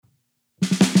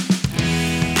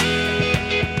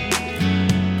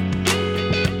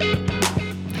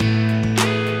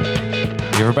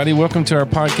Everybody, welcome to our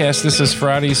podcast. This is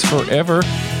Fridays Forever.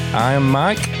 I am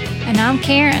Mike. And I'm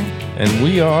Karen. And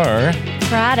we are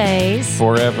Fridays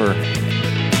Forever.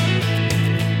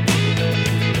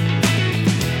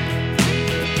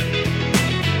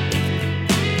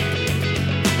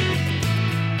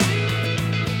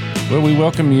 Well, we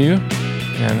welcome you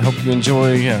and hope you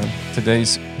enjoy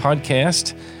today's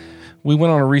podcast. We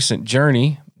went on a recent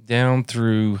journey down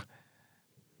through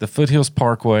the Foothills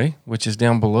Parkway, which is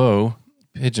down below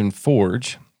Pigeon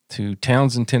Forge, to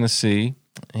Townsend, Tennessee,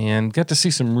 and got to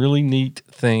see some really neat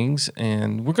things.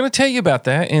 And we're going to tell you about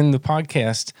that in the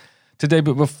podcast today.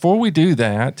 But before we do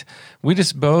that, we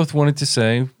just both wanted to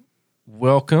say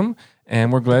welcome,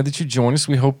 and we're glad that you joined us.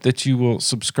 We hope that you will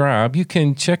subscribe. You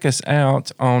can check us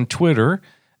out on Twitter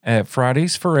at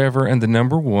Fridays Forever and the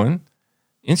number 1.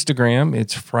 Instagram,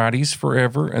 it's Fridays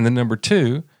Forever and the number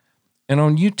 2. And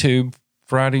on YouTube,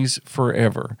 Fridays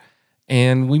Forever.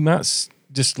 And we might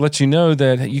just let you know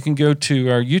that you can go to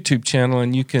our YouTube channel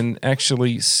and you can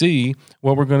actually see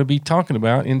what we're going to be talking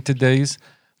about in today's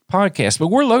podcast. But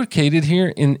we're located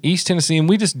here in East Tennessee, and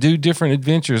we just do different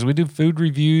adventures. We do food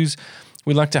reviews.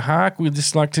 We like to hike. We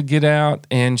just like to get out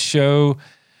and show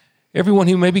everyone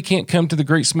who maybe can't come to the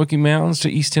Great Smoky Mountains to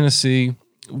East Tennessee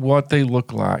what they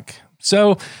look like.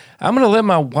 So I'm going to let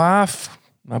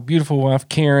my beautiful wife,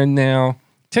 Karen, now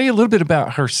tell you a little bit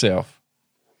about herself.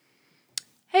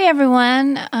 Hey,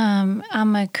 everyone.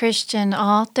 I'm a Christian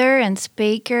author and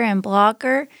speaker and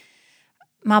blogger.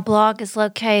 My blog is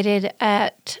located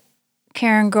at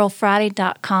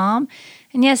KarenGirlFriday.com.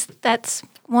 And yes, that's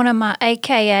one of my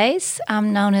AKAs.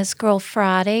 I'm known as Girl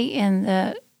Friday in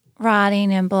the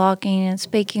writing and blogging and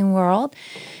speaking world.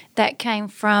 That came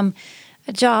from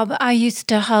a job I used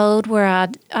to hold where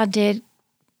I did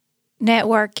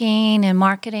networking and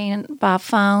marketing by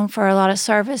phone for a lot of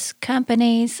service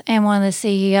companies, and one of the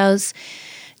CEOs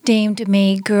deemed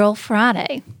me Girl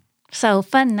Friday. So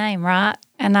fun name, right?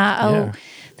 And I owe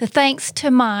the thanks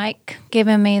to Mike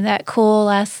giving me that cool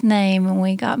last name when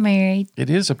we got married.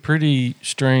 It is a pretty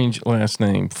strange last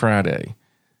name, Friday.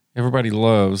 Everybody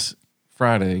loves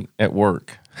Friday at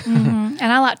work. Mm-hmm.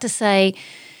 And I like to say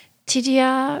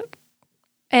TGIF,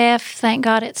 thank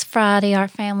God it's Friday. Our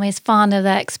family is fond of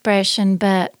that expression,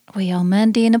 but we owe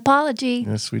Monday an apology.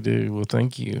 Yes, we do. Well,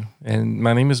 thank you. And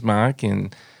my name is Mike,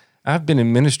 and I've been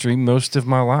in ministry most of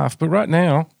my life. But right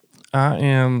now, I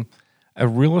am a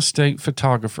real estate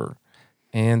photographer,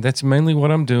 and that's mainly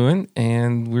what I'm doing.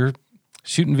 And we're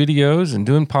shooting videos and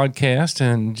doing podcasts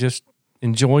and just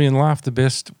enjoying life the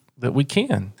best that we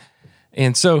can.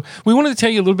 And so we wanted to tell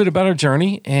you a little bit about our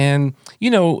journey. And,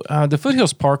 the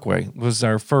Foothills Parkway was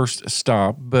our first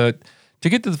stop. But to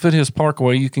get to the Foothills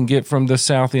Parkway, you can get from the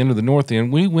south end or the north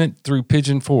end. We went through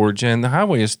Pigeon Forge, and the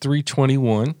highway is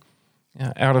 321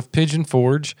 out of Pigeon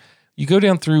Forge. You go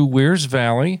down through Wears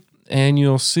Valley, and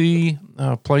you'll see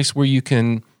a place where you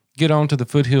can get onto the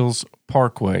Foothills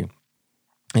Parkway.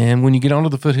 And when you get onto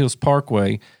the Foothills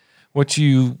Parkway, what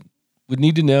you would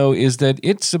need to know is that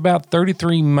it's about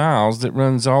 33 miles that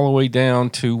runs all the way down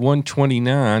to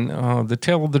 129, the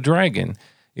Tail of the Dragon.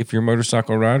 If you're a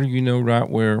motorcycle rider, you know right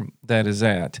where that is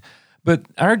at. But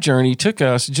our journey took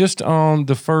us just on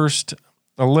the first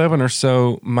 11 or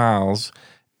so miles,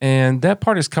 and that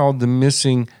part is called the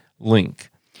Missing Link.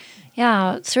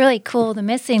 Yeah, it's really cool. The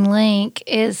Missing Link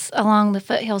is along the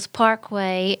Foothills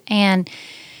Parkway, and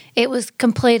it was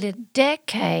completed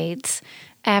decades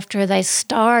after they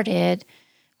started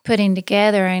putting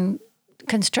together and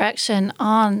construction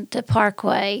on the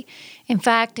parkway. In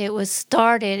fact, it was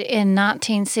started in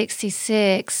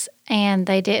 1966, and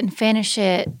they didn't finish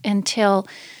it until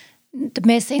the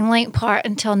Missing Link part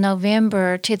until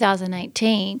November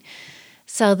 2018.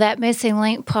 So that Missing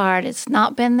Link part, it's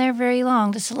not been there very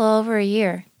long, just a little over a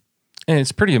year. And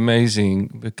it's pretty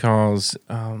amazing because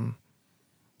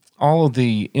all of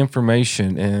the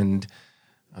information and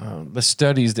the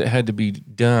studies that had to be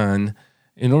done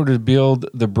in order to build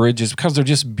the bridges, because they're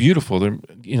just beautiful. They're,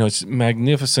 it's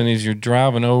magnificent as you're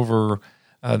driving over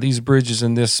these bridges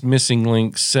in this Missing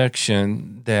Link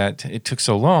section that it took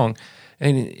so long.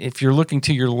 And if you're looking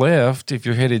to your left, if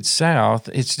you're headed south,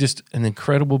 it's just an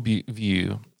incredible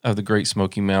view of the Great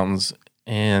Smoky Mountains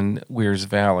and Wears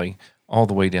Valley all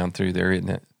the way down through there, isn't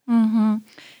it? Mm-hmm.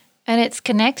 And it's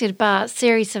connected by a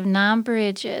series of 9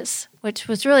 bridges, which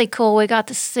was really cool. We got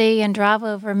to see and drive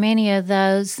over many of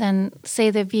those and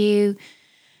see the view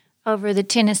over the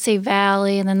Tennessee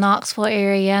Valley and the Knoxville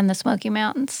area and the Smoky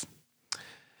Mountains.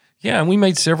 Yeah, and we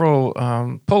made several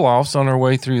pull-offs on our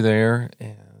way through there,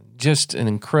 and just an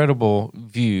incredible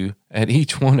view at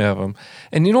each one of them.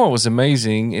 And you know what was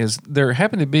amazing is there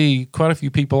happened to be quite a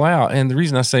few people out. And the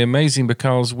reason I say amazing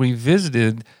because we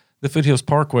visited the Foothills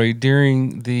Parkway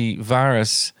during the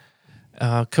virus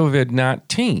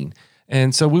COVID-19.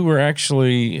 And so we were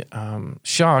actually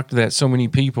shocked that so many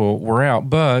people were out.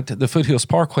 But the Foothills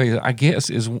Parkway, I guess,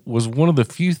 was one of the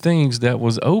few things that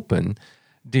was open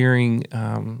during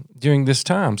this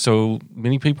time. So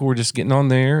many people were just getting on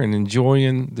there and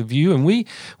enjoying the view. And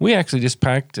we actually just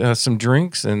packed some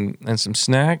drinks and some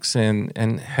snacks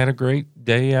and had a great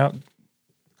day out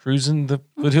cruising the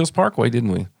Foothills Parkway,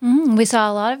 didn't we? Mm-hmm. We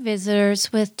saw a lot of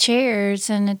visitors with chairs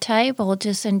and a table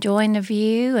just enjoying the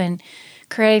view and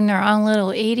creating their own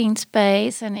little eating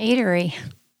space and eatery.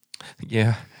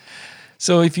 Yeah.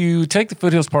 So if you take the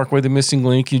Foothills Parkway, the missing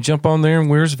link, you jump on there in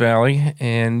Wears Valley,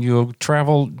 and you'll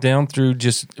travel down through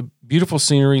just beautiful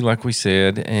scenery, like we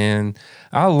said. And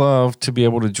I love to be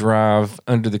able to drive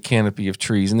under the canopy of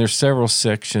trees. And there's several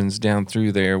sections down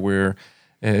through there where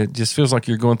it just feels like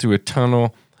you're going through a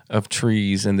tunnel of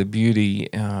trees, and the beauty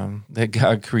that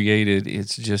God created.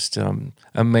 It's just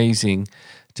amazing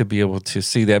to be able to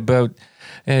see that. But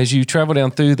as you travel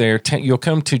down through there, you'll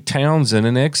come to Townsend,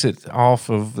 an exit off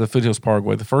of the Foothills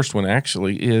Parkway. The first one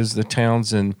actually is the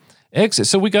Townsend exit.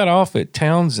 So we got off at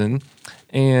Townsend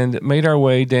and made our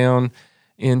way down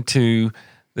into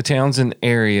the Townsend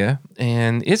area.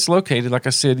 And it's located, like I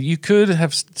said, you could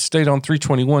have stayed on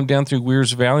 321 down through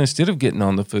Wears Valley instead of getting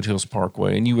on the Foothills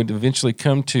Parkway, and you would eventually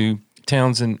come to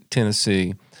Townsend,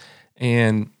 Tennessee.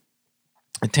 And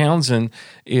Townsend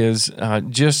is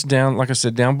just down, like I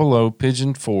said, down below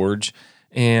Pigeon Forge,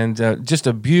 and just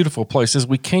a beautiful place. As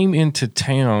we came into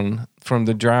town from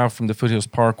the drive from the Foothills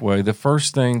Parkway, the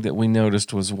first thing that we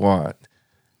noticed was what?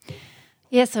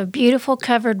 Yes, a beautiful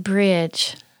covered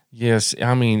bridge. Yes,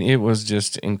 I mean, it was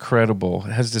just incredible.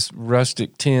 It has this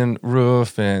rustic tin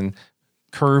roof and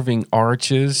curving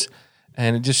arches,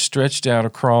 and it just stretched out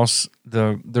across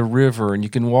the river, and you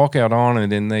can walk out on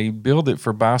it, and they build it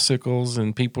for bicycles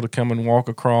and people to come and walk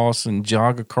across and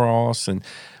jog across. And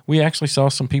we actually saw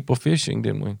some people fishing,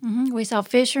 didn't we? Mm-hmm. We saw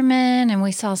fishermen and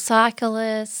we saw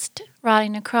cyclists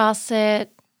riding across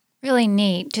it. Really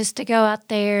neat just to go out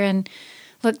there and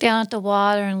look down at the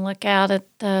water and look out at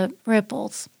the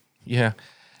ripples. Yeah,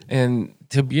 and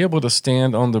to be able to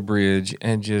stand on the bridge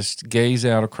and just gaze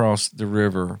out across the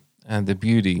river and the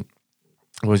beauty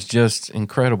was just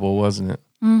incredible, wasn't it?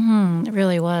 Mm-hmm. It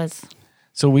really was.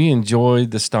 So we enjoyed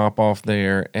the stop off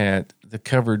there at the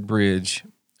covered bridge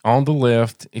on the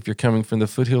left if you're coming from the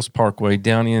Foothills Parkway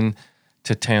down in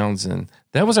to Townsend.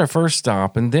 That was our first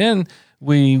stop. And then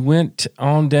we went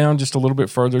on down just a little bit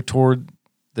further toward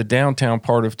the downtown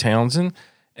part of Townsend,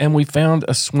 and we found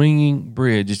a swinging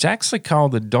bridge. It's actually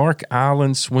called the Dark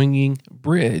Island Swinging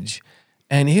Bridge,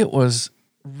 and it was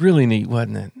really neat,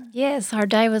 wasn't it? Yes, our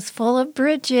day was full of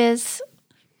bridges.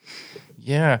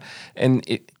 Yeah, and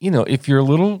if you're a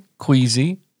little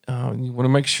queasy, you want to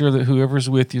make sure that whoever's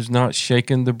with you is not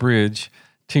shaking the bridge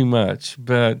too much.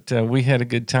 But we had a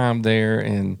good time there,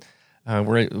 and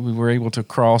we were able to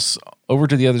cross over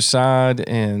to the other side,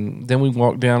 and then we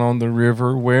walked down on the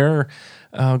river where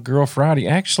Girl Friday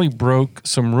actually broke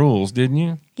some rules, didn't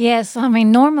you? Yes, I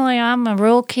mean, normally I'm a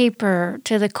rule keeper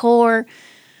to the core.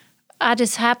 I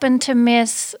just happened to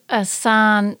miss a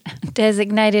sign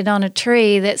designated on a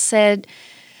tree that said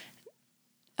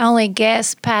only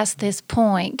guests past this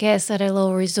point, guests at a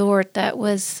little resort that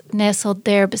was nestled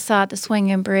there beside the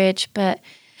swinging bridge. But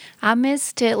I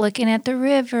missed it looking at the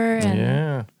river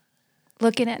and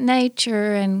looking at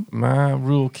nature. And my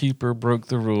rule keeper broke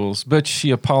the rules, but she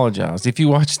apologized. If you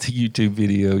watch the YouTube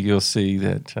video, you'll see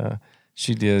that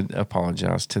she did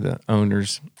apologize to the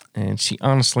owners, and she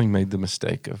honestly made the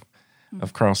mistake of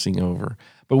crossing over.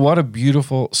 But what a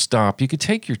beautiful stop. You could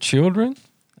take your children,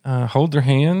 hold their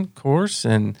hand, of course,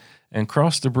 and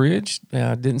cross the bridge.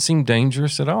 Didn't seem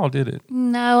dangerous at all, did it?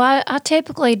 No, I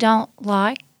typically don't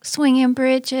like swinging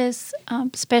bridges,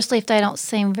 especially if they don't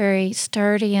seem very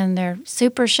sturdy and they're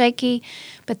super shaky.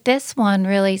 But this one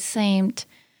really seemed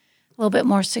a little bit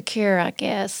more secure, I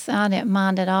guess. I didn't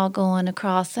mind at all going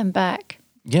across and back.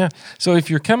 Yeah. So if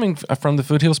you're coming from the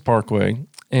Foothills Parkway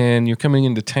and you're coming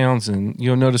into Townsend,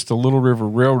 you'll notice the Little River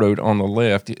Railroad on the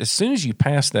left. As soon as you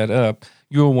pass that up,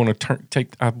 you'll want to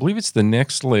take, I believe it's the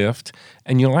next left,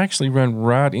 and you'll actually run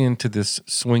right into this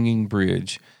swinging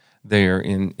bridge there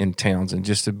in Townsend.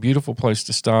 Just a beautiful place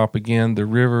to stop. Again, the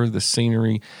river, the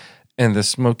scenery, and the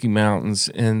Smoky Mountains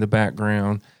in the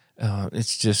background.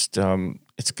 It's just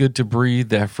it's good to breathe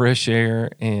that fresh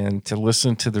air and to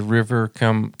listen to the river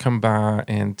come by,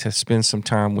 and to spend some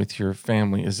time with your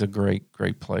family is a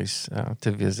great place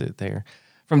to visit there.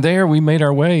 From there, we made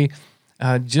our way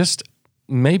just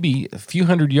maybe a few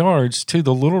hundred yards to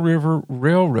the Little River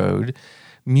Railroad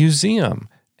Museum,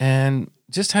 and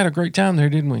just had a great time there,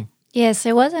 didn't we? Yes,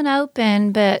 it wasn't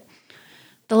open, but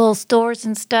the little stores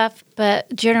and stuff,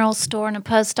 but general store and a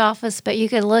post office, but you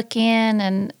could look in,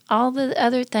 and all the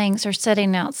other things are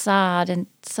sitting outside. And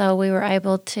so we were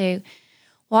able to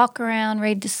walk around,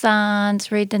 read the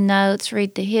signs, read the notes,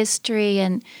 read the history,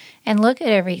 and look at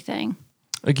everything.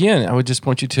 Again, I would just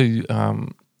point you to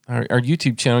our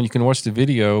YouTube channel. You can watch the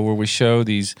video where we show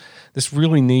this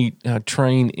really neat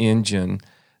train engine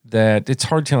that it's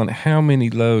hard telling how many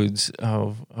loads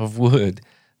of wood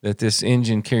that this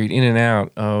engine carried in and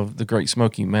out of the Great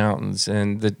Smoky Mountains.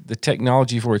 And the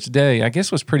technology for its day, I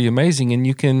guess, was pretty amazing. And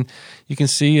you can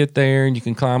see it there, and you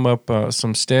can climb up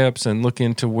some steps and look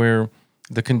into where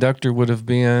the conductor would have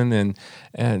been,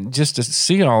 and just to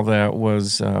see all that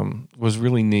was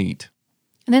really neat.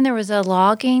 And then there was a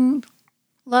logging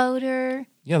loader.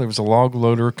 Yeah, there was a log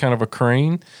loader, kind of a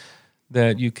crane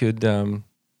that you could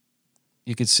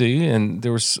see, and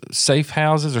there was safe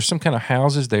houses or some kind of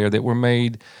houses there that were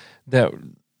made that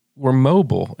were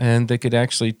mobile, and they could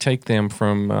actually take them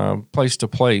from place to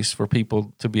place for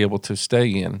people to be able to stay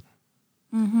in.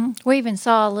 Mm-hmm. We even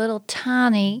saw a little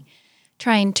tiny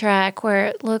train track where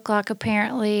it looked like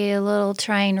apparently a little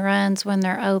train runs when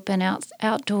they're open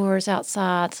outdoors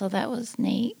outside, so that was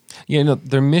neat. Yeah,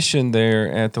 their mission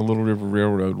there at the Little River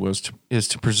Railroad is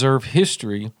to preserve the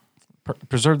history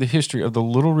of the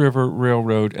Little River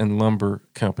Railroad and Lumber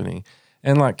Company.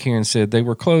 And like Karen said, they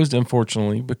were closed,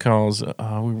 unfortunately, because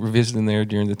we were visiting there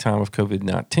during the time of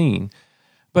COVID-19.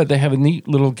 But they have a neat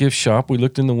little gift shop. We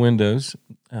looked in the windows.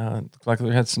 Looked like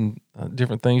they had some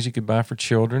different things you could buy for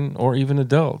children or even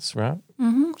adults, right?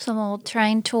 Mm-hmm. Some old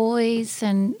train toys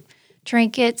and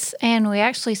trinkets. And we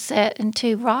actually sat in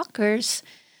 2 rockers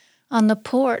on the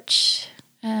porch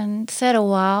and sat a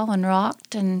while and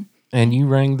rocked. And you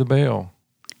rang the bell.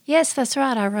 Yes, that's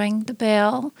right. I rang the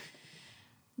bell.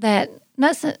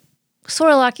 That's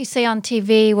sort of like you see on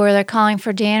TV where they're calling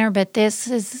for dinner, but this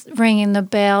is ringing the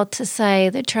bell to say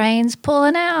the train's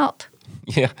pulling out.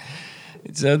 Yeah.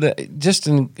 It's just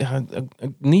a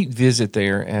neat visit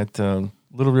there at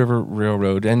Little River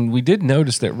Railroad. And we did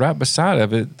notice that right beside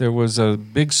of it, there was a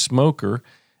big smoker,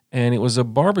 and it was a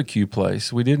barbecue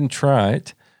place. We didn't try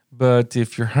it, but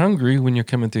if you're hungry when you're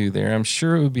coming through there, I'm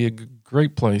sure it would be a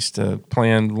great place to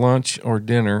plan lunch or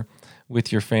dinner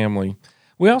with your family.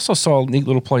 We also saw a neat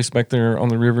little place back there on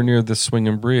the river near the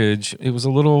Swinging Bridge. It was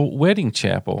a little wedding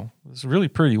chapel. It was really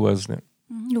pretty, wasn't it?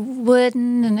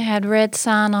 Wooden, and it had red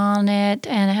sign on it,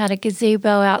 and it had a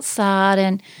gazebo outside,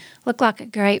 and looked like a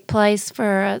great place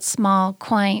for a small,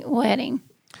 quaint wedding.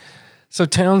 So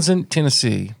Townsend,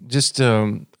 Tennessee, just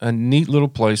a neat little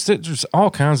place. There's all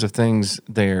kinds of things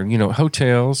there. You know,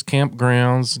 hotels,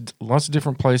 campgrounds, lots of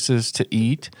different places to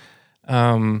eat.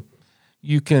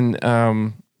 You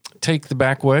can take the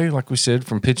back way, like we said,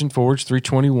 from Pigeon Forge,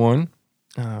 321,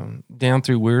 down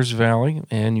through Weirs Valley,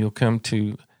 and you'll come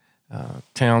to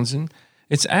Townsend.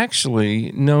 It's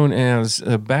actually known as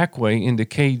a back way into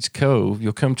Cades Cove.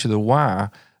 You'll come to the Y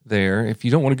there. If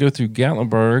you don't want to go through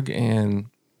Gatlinburg and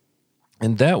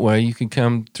that way, you can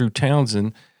come through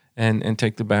Townsend and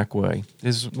take the back way.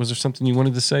 Was there something you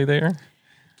wanted to say there?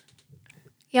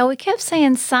 Yeah, we kept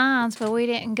saying signs, but we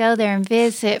didn't go there and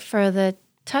visit for the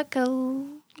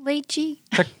Tekaluchi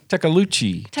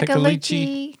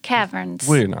Caverns.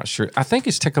 We're not sure. I think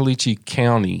it's Tekaluchi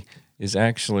County is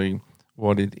actually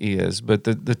what it is. But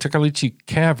the Tekaluchi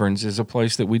Caverns is a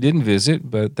place that we didn't visit,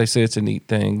 but they say it's a neat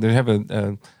thing. They have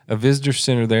a visitor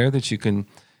center there that you can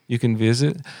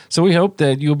visit. So we hope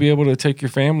that you'll be able to take your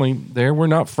family there. We're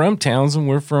not from Townsend.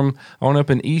 We're from on up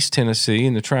in East Tennessee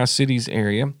in the Tri-Cities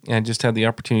area, and just had the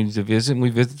opportunity to visit. And we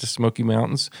visit the Smoky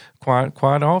Mountains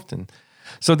quite often.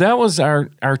 So that was our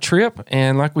trip.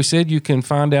 And like we said, you can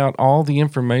find out all the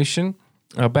information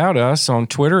about us on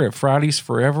Twitter at Fridays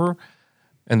Forever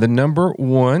and the number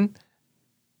 1,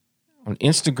 on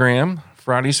Instagram,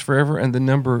 Fridays Forever and the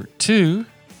number 2,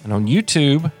 and on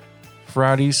YouTube,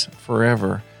 Fridays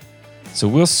Forever. So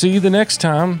we'll see you the next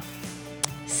time.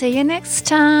 See you next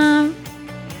time.